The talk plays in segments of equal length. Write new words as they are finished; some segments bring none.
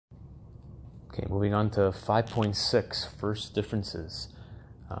Okay, moving on to 5.6, first differences.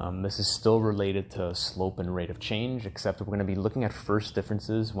 This is still related to slope and rate of change, except we're going to be looking at first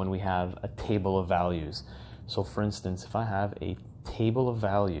differences when we have a table of values. So for instance, if I have a table of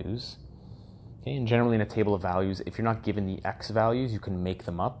values, okay, and generally in a table of values, if you're not given the x values, you can make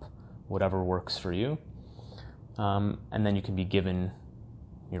them up, whatever works for you. And then you can be given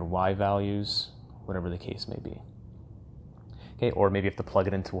your y values, whatever the case may be. Okay, or maybe you have to plug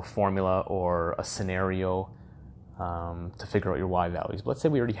it into a formula or a scenario to figure out your y values. But let's say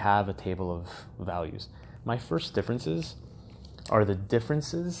we already have a table of values. My first differences are the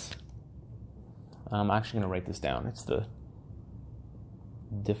differences. I'm actually going to write this down. It's the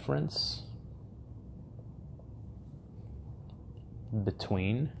difference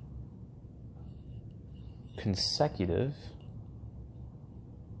between consecutive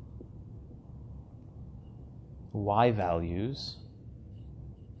y values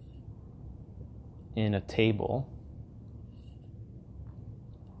in a table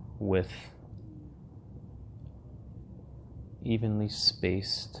with evenly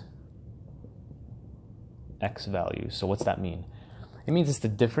spaced x values. So what's that mean? It means it's the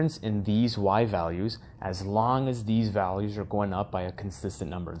difference in these y values as long as these values are going up by a consistent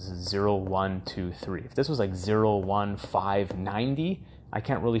number. This is 0, 1, 2, 3. If this was like 0, 1, 5, 90, I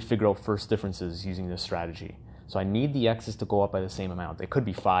can't really figure out first differences using this strategy. So I need the x's to go up by the same amount. It could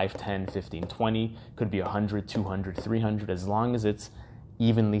be 5, 10, 15, 20, could be 100, 200, 300, as long as it's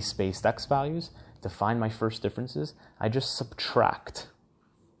evenly spaced x values. To find my first differences, I just subtract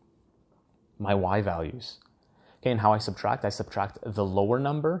my y values. Okay, and how I subtract the lower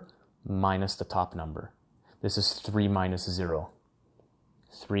number minus the top number. This is 3 minus 0.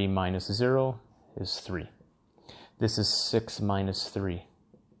 3 minus 0 is 3. This is 6 minus 3.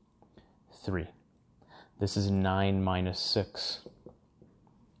 3. This is 9 minus 6.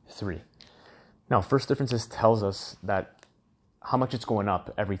 3. Now, first differences tells us that how much it's going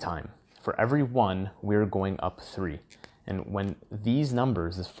up every time. For every 1, we're going up 3. And when these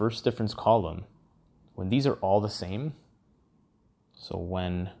numbers, this first difference column, when these are all the same, so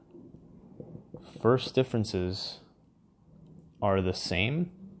when first differences are the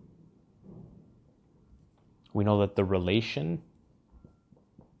same, we know that the relation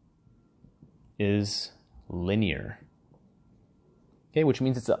is linear. Okay, which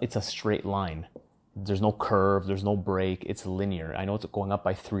means it's a straight line. There's no curve, there's no break, it's linear. I know it's going up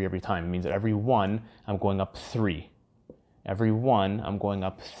by 3 every time. It means that every 1, I'm going up 3. Every 1, I'm going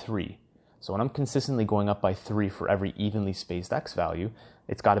up 3. So when I'm consistently going up by 3 for every evenly spaced x value,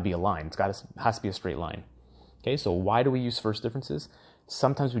 it's got to be a line. Has to be a straight line. Okay, so why do we use first differences?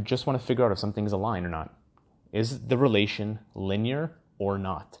 Sometimes we just want to figure out if something's a line or not. Is the relation linear or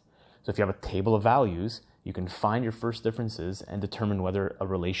not? So if you have a table of values, you can find your first differences and determine whether a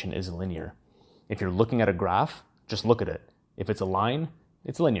relation is linear. If you're looking at a graph, just look at it. If it's a line,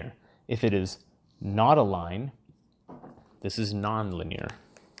 it's linear. If it is not a line, this is non-linear.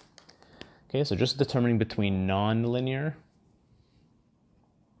 Okay, so just determining between non-linear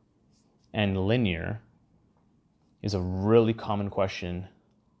and linear is a really common question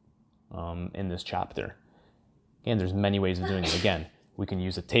in this chapter. Again, there's many ways of doing it. Again, we can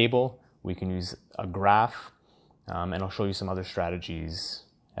use a table, we can use a graph, and I'll show you some other strategies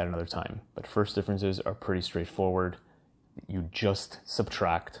at another time. But first differences are pretty straightforward. You just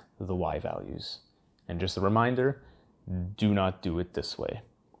subtract the y values. And just a reminder, do not do it this way.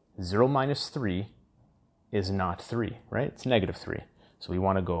 0 minus 3 is not 3, right? It's negative 3. So we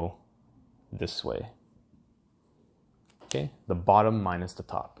want to go this way. Okay, the bottom minus the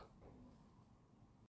top.